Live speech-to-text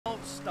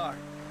start.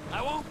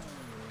 I won't.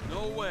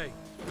 No way.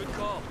 Good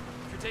call.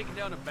 If you're taking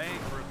down a bank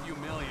for a few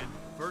million,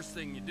 first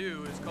thing you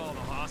do is call the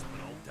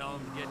hospital, tell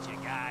them to get you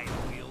a guy in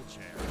a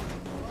wheelchair.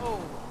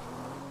 Oh,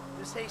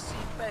 this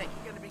Hayseed Bank,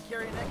 you gonna be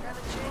carrying that kind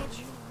of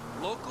change?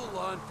 Local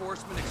law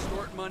enforcement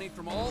extort money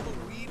from all the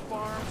weed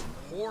farms,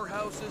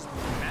 whorehouses,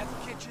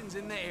 meth kitchens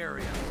in the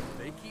area.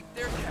 They keep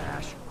their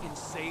cash in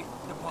safe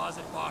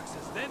deposit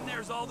boxes. Then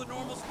there's all the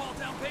normal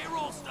small-town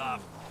payroll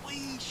stuff.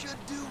 We should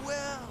do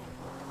well.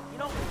 You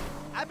know,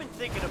 I've been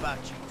thinking about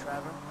you,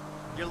 Trevor.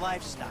 Your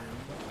lifestyle.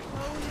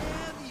 Oh,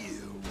 have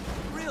you?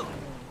 Really?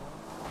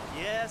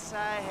 Yes,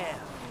 I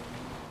have.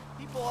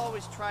 People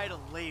always try to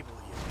label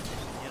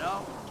you. You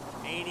know?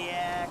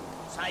 Maniac,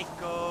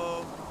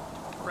 psycho,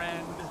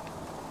 Friend,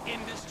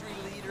 industry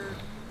leader.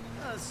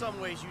 in some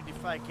ways you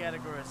defy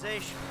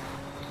categorization.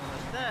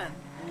 But then,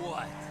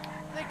 What?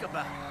 think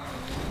about it.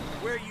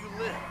 Where you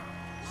live.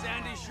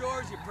 Sandy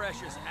Shores, you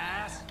precious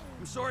ass.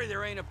 I'm sorry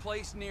there ain't a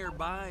place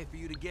nearby for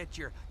you to get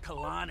your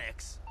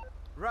colonics.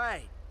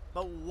 Right.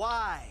 But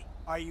why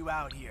are you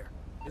out here?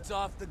 It's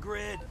off the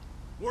grid.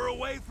 We're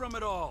away from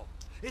it all.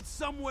 It's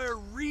somewhere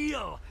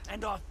real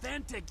and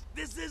authentic.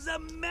 This is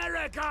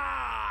America!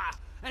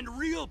 And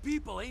real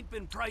people ain't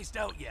been priced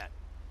out yet.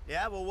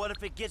 Yeah, well, what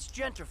if it gets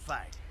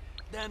gentrified?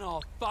 Then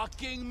I'll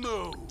fucking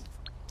move.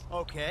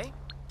 Okay.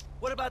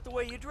 What about the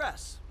way you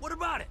dress? What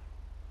about it?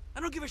 I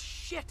don't give a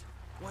shit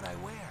what I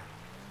wear.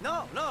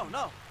 No.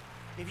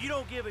 If you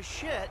don't give a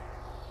shit,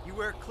 you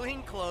wear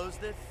clean clothes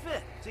that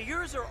fit. So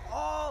yours are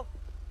all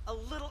a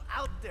little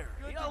out there,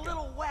 a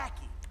little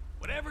wacky.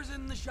 Whatever's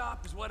in the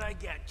shop is what I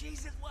get.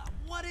 Jesus,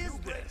 what is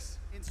this?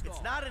 It's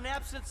not an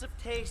absence of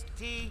taste,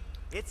 T.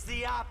 It's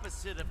the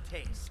opposite of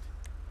taste.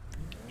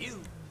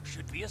 You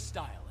should be a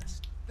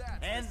stylist.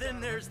 And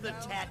then there's the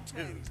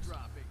tattoos,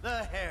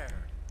 the hair,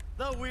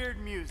 the weird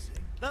music,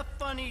 the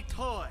funny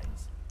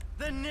toys,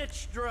 the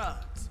niche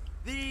drugs,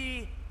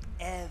 the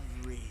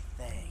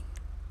everything.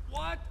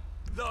 What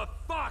the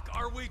fuck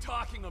are we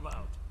talking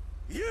about?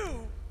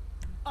 You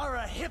are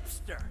a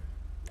hipster.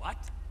 What?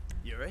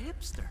 You're a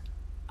hipster.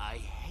 I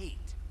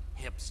hate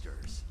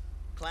hipsters.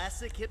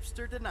 Classic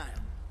hipster denial.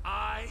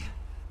 I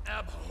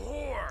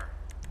abhor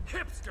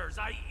hipsters.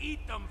 I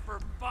eat them for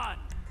fun.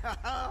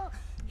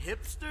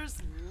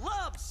 Hipsters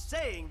love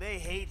saying they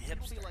hate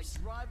hipsters.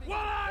 What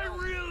I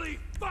really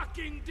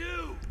fucking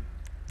do.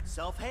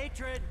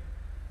 Self-hatred.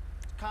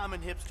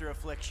 Common hipster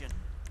affliction.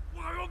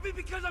 Well, it'll be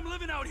because I'm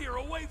living out here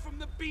away from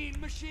the bean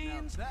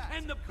machines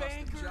and the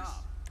bankers.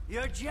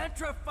 You're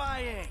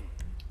gentrifying.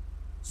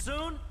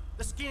 Soon,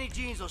 the skinny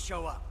jeans will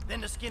show up,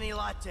 then the skinny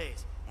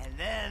lattes, and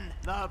then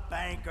the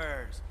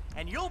bankers.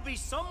 And you'll be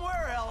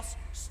somewhere else,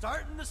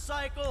 starting the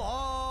cycle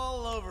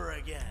all over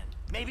again.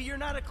 Maybe you're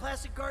not a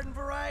classic garden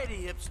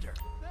variety hipster.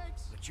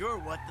 Thanks. But you're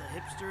what the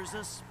hipsters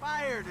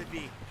aspire to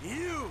be.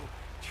 You,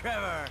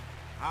 Trevor,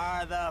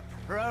 are the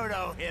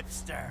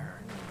proto-hipster.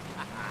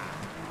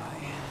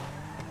 I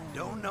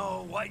don't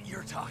know what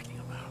you're talking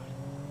about.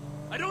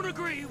 I don't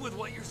agree with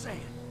what you're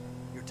saying.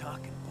 You're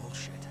talking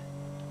bullshit.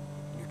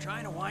 You're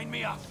trying to wind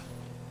me up.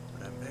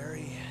 But I'm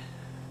very,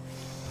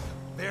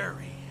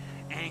 very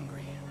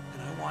angry.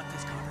 And I want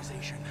this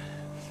conversation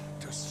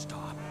to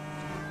stop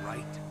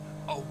right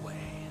away.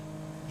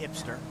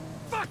 Hipster.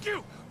 Fuck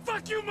you!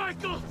 Fuck you,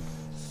 Michael!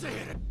 Say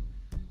it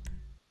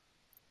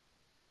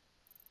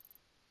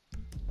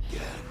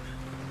again.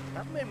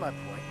 I've made my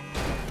point.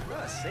 You're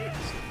a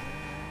sadist.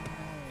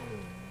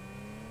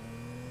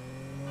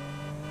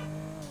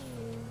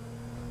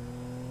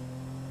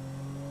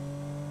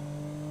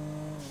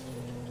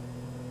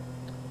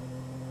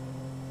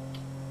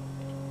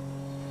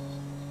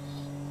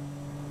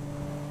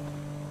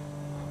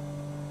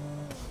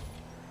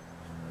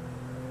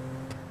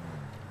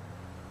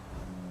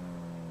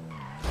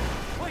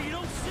 What, you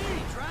don't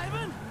see,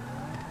 driving?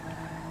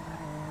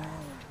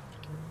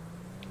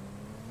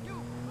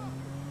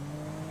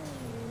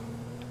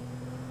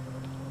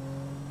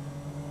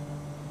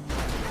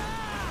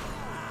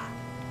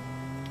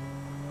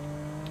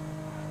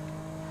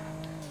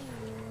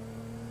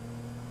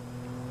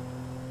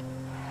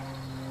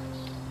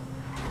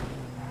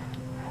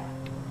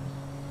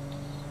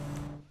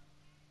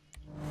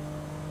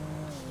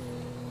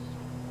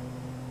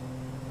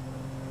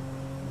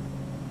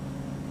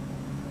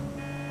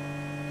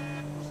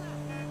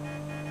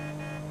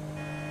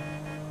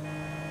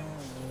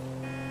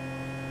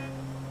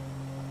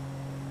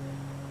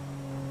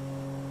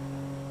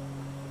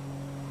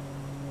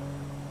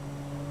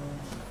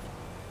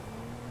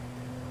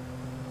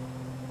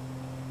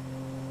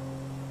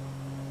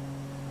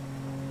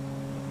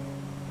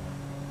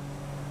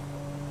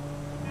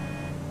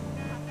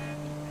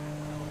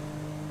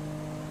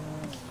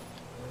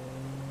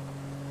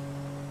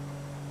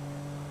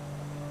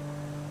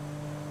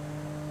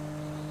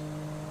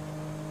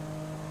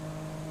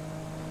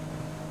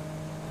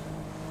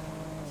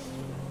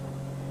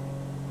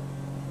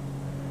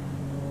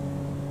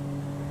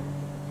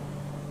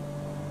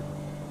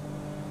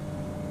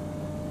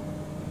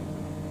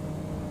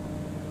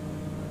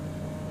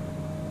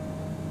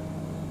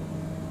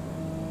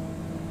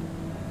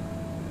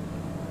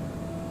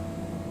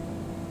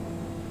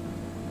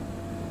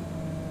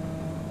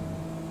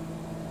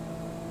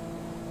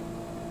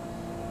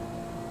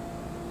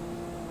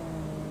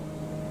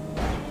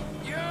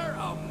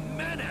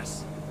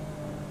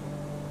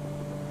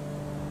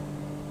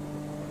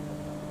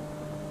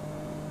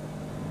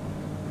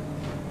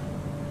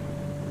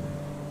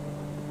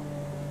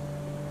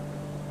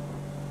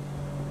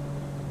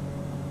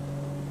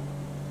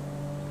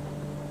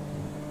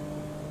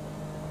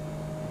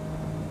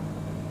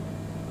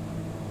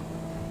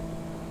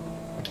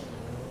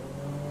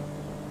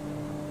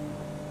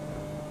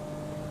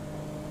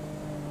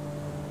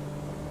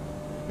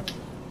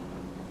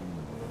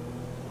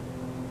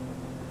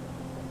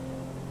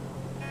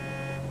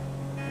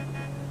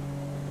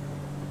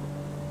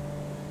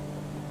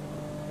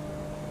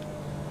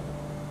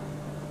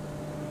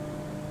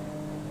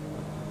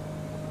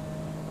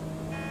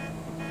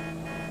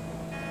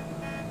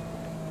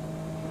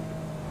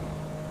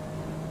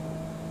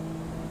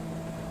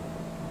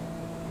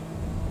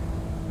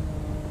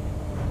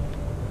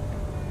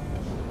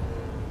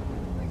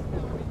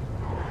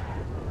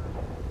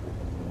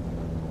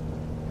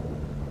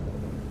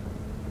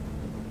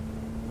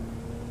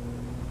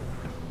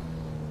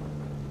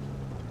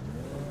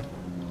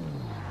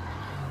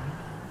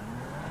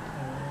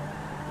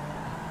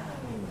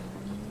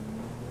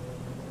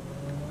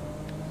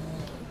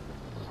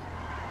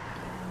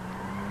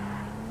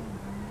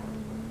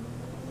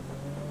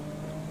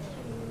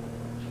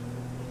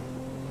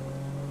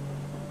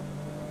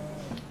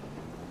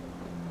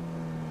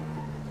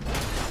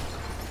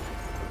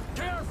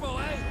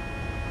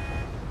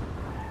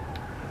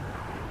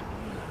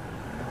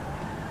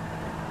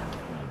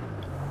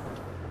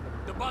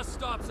 Bus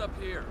stop's up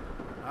here.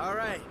 All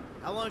right.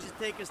 How long does it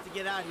take us to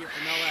get out here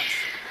from LS?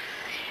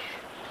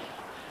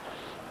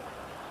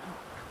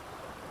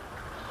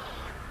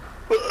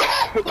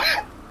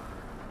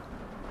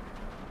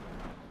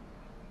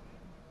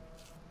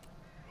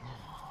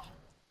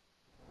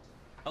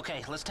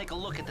 Okay, let's take a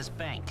look at this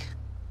bank.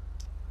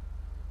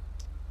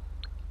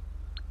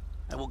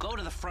 I will go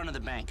to the front of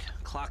the bank,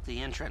 clock the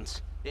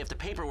entrance. If the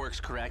paperwork's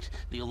correct,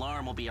 the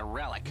alarm will be a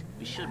relic.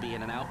 We should be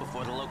in and out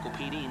before the local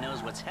PD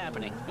knows what's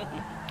happening.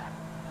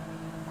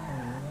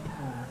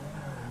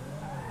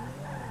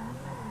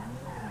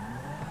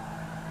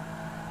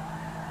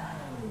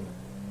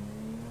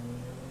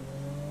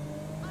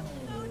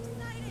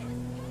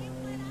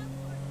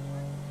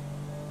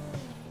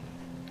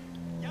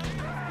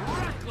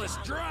 Reckless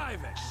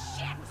driving!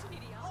 Shit!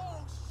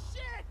 Oh,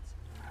 shit!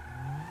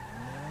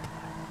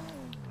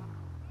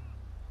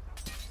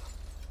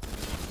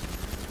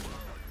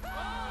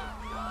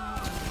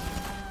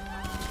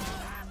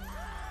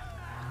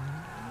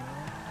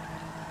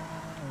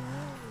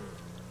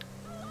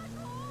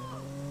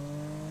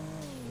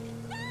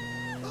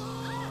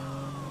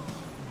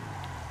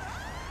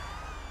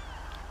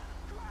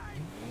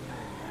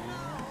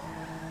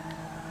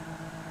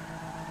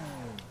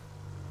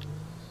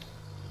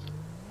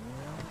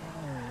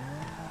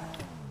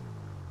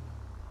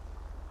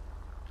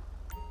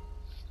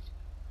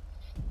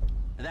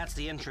 That's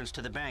the entrance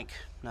to the bank.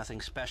 Nothing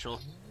special.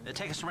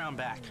 Take us around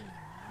back.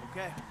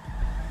 Okay.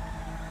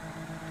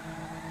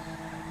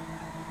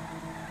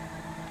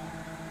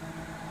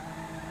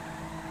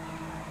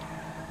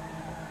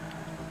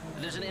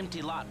 There's an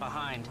empty lot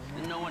behind.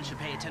 No one should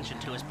pay attention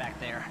to us back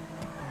there.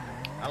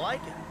 I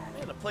like it.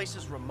 Man, the place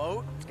is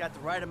remote. It's got the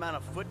right amount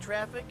of foot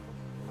traffic.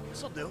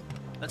 This'll do.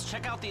 Let's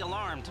check out the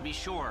alarm to be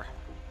sure.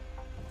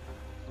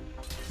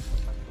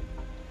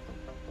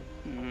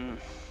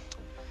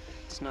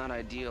 It's not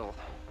ideal.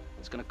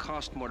 It's gonna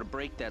cost more to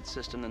break that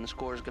system than the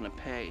score's gonna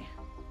pay.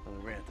 Well,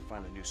 we're gonna have to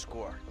find a new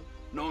score.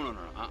 No.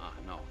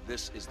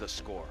 This is the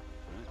score.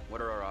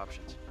 What are our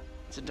options?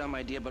 It's a dumb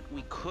idea, but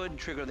we could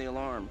trigger the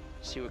alarm.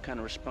 See what kind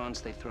of response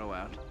they throw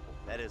out.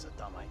 That is a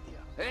dumb idea.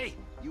 Hey,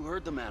 you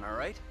heard the man, all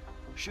right?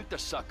 Shoot the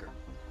sucker.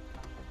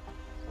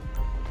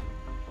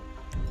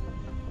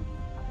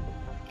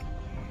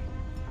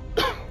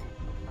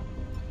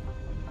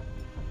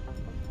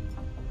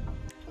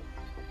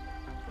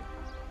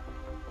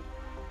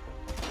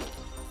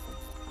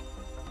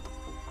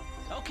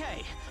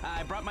 Okay,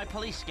 I brought my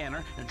police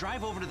scanner.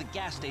 Drive over to the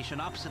gas station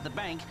opposite the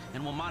bank,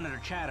 and we'll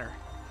monitor chatter.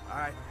 All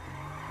right.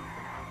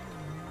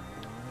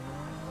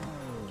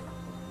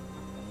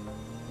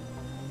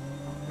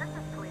 This is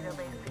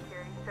Toledo-based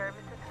security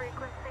services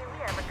frequency. We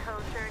have a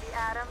code 30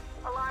 Adam.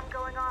 Alarm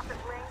going off at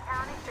Lane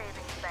County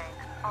Savings Bank.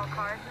 All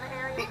cars in the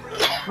area, please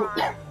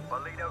respond.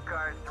 Toledo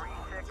cars 3,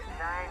 6,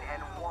 9,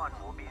 and 1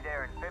 will be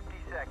there in 50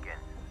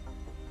 seconds.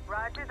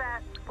 Roger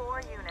that.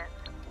 4 units.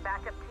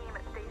 Backup team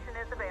at station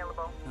is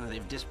available.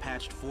 They've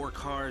dispatched 4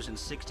 cars in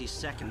 60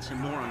 seconds and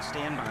more on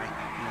standby.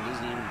 This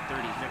isn't even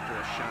 30 Victor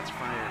with shots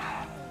fired.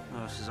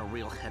 Oh, this is a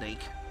real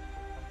headache.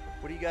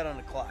 What do you got on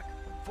the clock?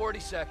 40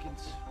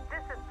 seconds.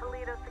 This is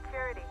Toledo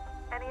Security.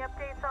 Any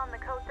updates on the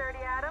code 30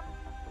 Adam?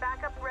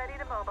 Backup ready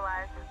to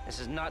mobilize.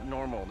 This is not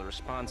normal. The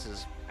response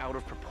is out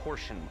of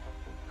proportion.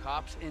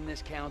 Cops in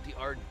this county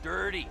are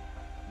dirty.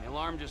 And the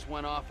alarm just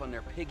went off on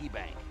their piggy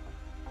bank.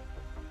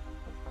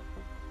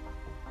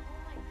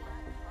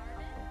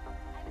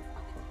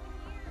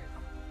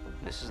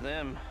 This is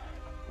them.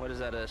 What is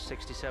that, a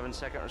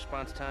 67-second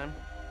response time?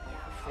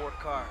 4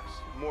 cars.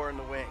 More in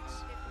the wings.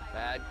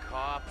 Bad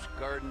cops,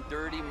 guarding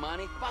dirty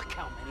money. Fuck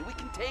how many? We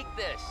can take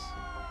this.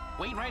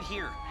 Wait right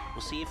here.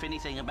 We'll see if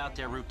anything about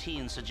their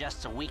routine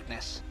suggests a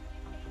weakness.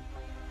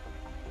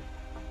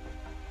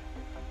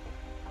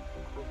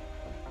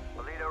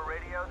 Toledo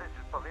Radio, this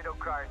is Toledo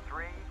car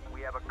 3.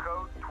 We have a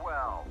code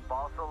 12,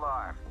 false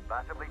alarm,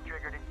 possibly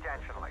triggered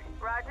intentionally.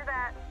 Roger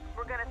that.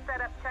 We're gonna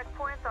set up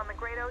checkpoints on the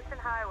Great Ocean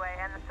Highway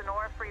and the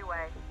Sonora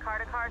Freeway.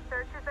 Car-to-car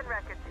searches and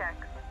record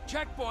checks.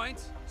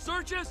 Checkpoints?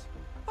 Searches?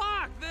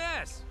 Fuck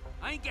this!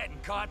 I ain't getting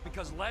caught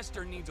because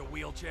Lester needs a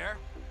wheelchair.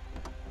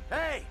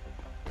 Hey!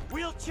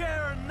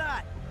 Wheelchair or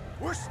not,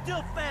 we're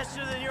still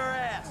faster than your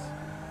ass.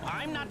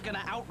 I'm not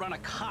gonna outrun a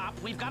cop.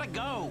 We've gotta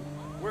go.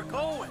 We're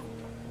going.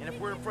 And if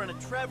we're in front of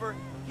Trevor,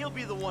 he'll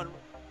be the one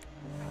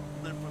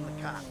running from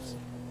the cops.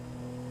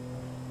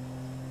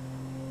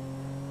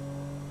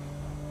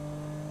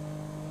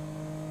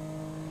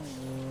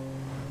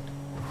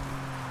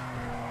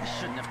 I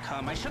shouldn't have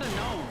come. I should have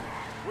known.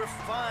 We're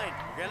fine.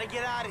 We're gonna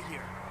get out of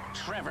here.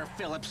 Trevor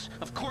Phillips.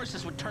 Of course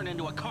this would turn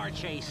into a car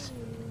chase.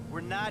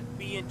 We're not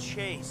being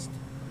chased.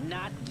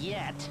 Not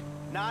yet.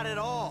 Not at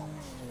all.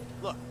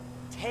 Look,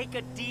 take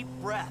a deep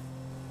breath.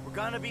 We're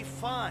gonna be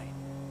fine.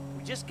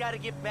 We just gotta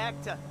get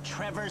back to...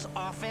 Trevor's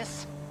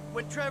office?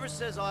 When Trevor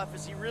says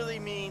office, he really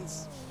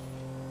means...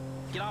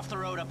 Get off the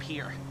road up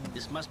here.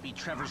 This must be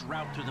Trevor's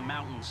route through the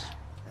mountains.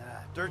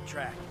 Dirt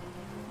track.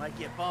 Might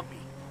get bumpy.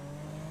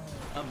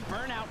 A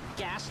burnout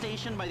gas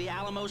station by the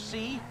Alamo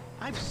Sea?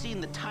 I've seen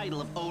the title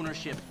of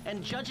ownership,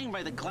 and judging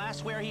by the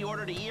glassware he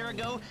ordered a year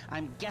ago,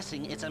 I'm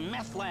guessing it's a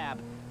meth lab.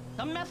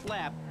 A meth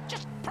lab.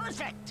 Just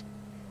perfect!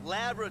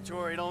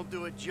 Laboratory don't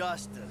do it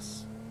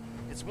justice.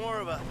 It's more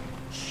of a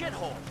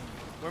shithole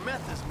where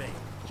meth is made.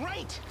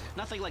 Right!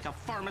 Nothing like a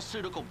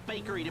pharmaceutical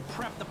bakery to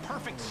prep the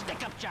perfect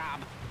stick-up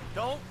job.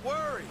 Don't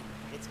worry.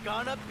 It's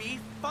gonna be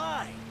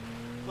fine.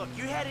 Look,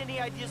 you had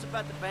any ideas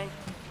about the bank?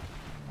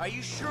 Are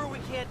you sure we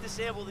can't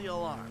disable the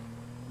alarm?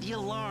 The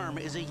alarm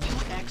is a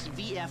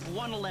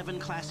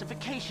UXVF-111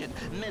 classification,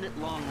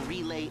 minute-long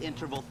relay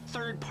interval,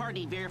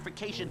 third-party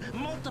verification,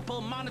 multiple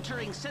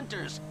monitoring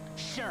centers.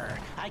 Sure,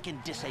 I can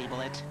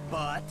disable it.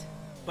 But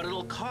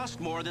It'll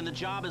cost more than the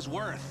job is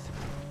worth.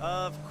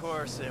 of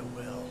course it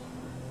will.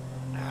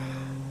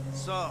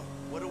 So,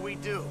 what do we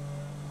do?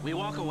 We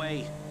walk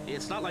away.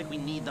 It's not like we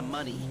need the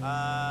money.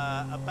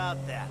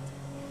 About that.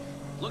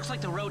 Looks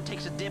like the road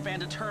takes a dip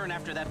and a turn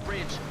after that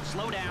bridge.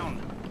 Slow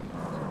down.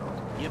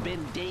 You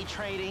been day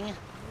trading?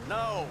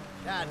 No,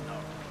 God, no.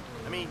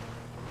 I mean,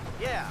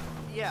 yeah,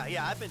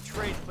 I've been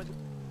trading, but...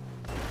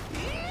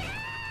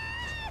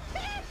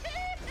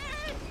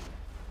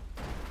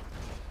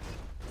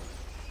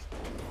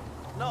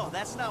 No,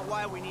 that's not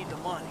why we need the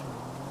money.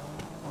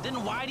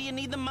 Then why do you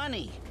need the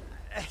money?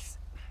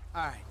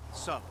 All right,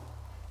 so,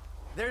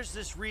 there's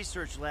this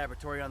research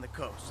laboratory on the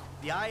coast.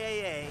 The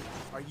IAA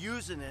are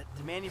using it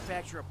to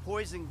manufacture a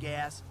poison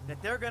gas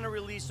that they're gonna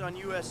release on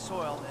U.S.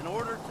 soil in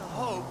order to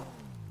hope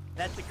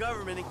that the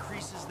government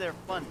increases their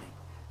funding.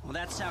 Well,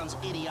 that sounds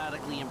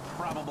idiotically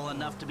improbable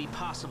enough to be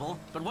possible,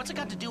 but what's it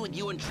got to do with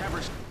you and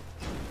Trevor's...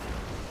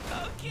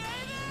 Okay,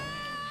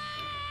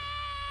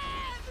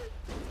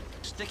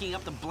 sticking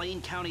up the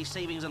Blaine County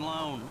Savings and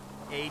Loan?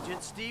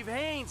 Agent Steve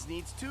Haynes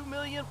needs $2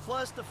 million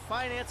plus to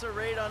finance a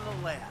raid on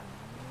the lab.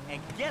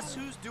 And guess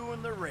who's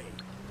doing the raid?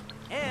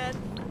 And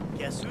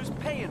guess who's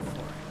paying for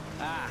it?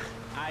 Ah,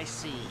 I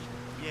see.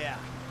 Yeah,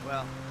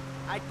 well,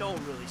 I don't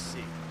really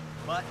see.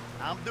 But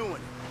I'm doing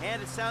it.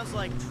 And it sounds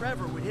like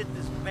Trevor would hit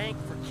this bank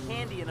for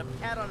candy and a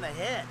pat on the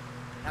head.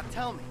 Now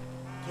tell me,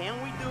 can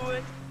we do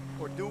it,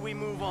 or do we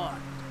move on?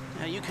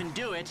 Now, you can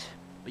do it,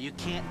 but you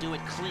can't do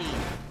it clean.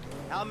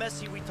 How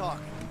messy we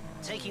talking?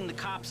 Taking the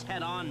cops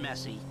head-on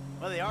messy.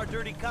 Well, they are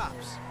dirty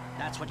cops.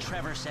 That's what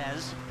Trevor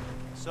says.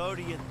 So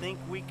do you think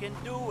we can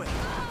do it?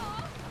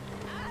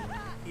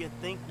 You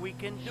think we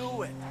can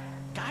do it?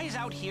 Guys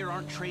out here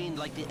aren't trained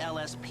like the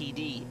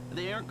LSPD.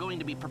 They aren't going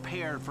to be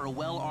prepared for a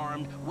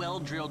well-armed,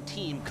 well-drilled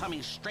team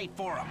coming straight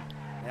for them.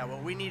 Yeah,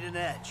 well, we need an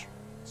edge.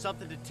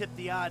 Something to tip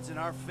the odds in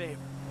our favor.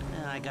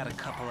 I got a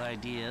couple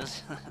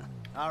ideas.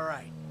 All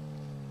right.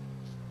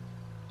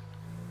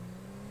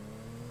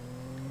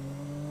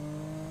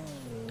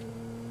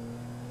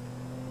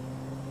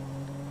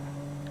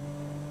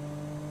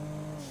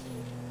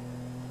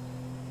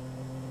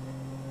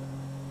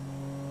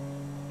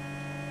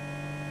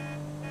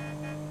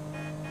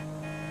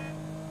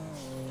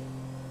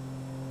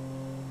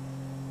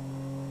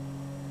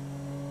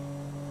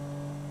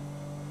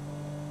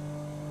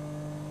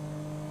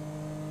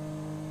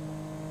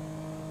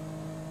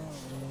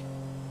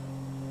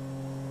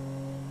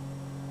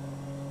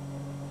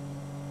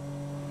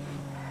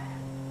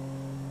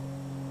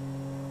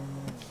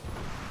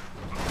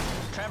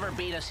 Trevor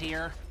beat us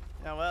here.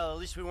 Yeah, well, at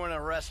least we weren't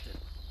arrested.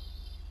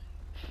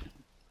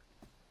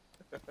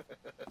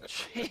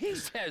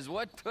 Jesus,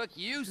 what took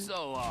you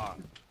so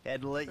long?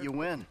 Had to let you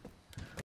win.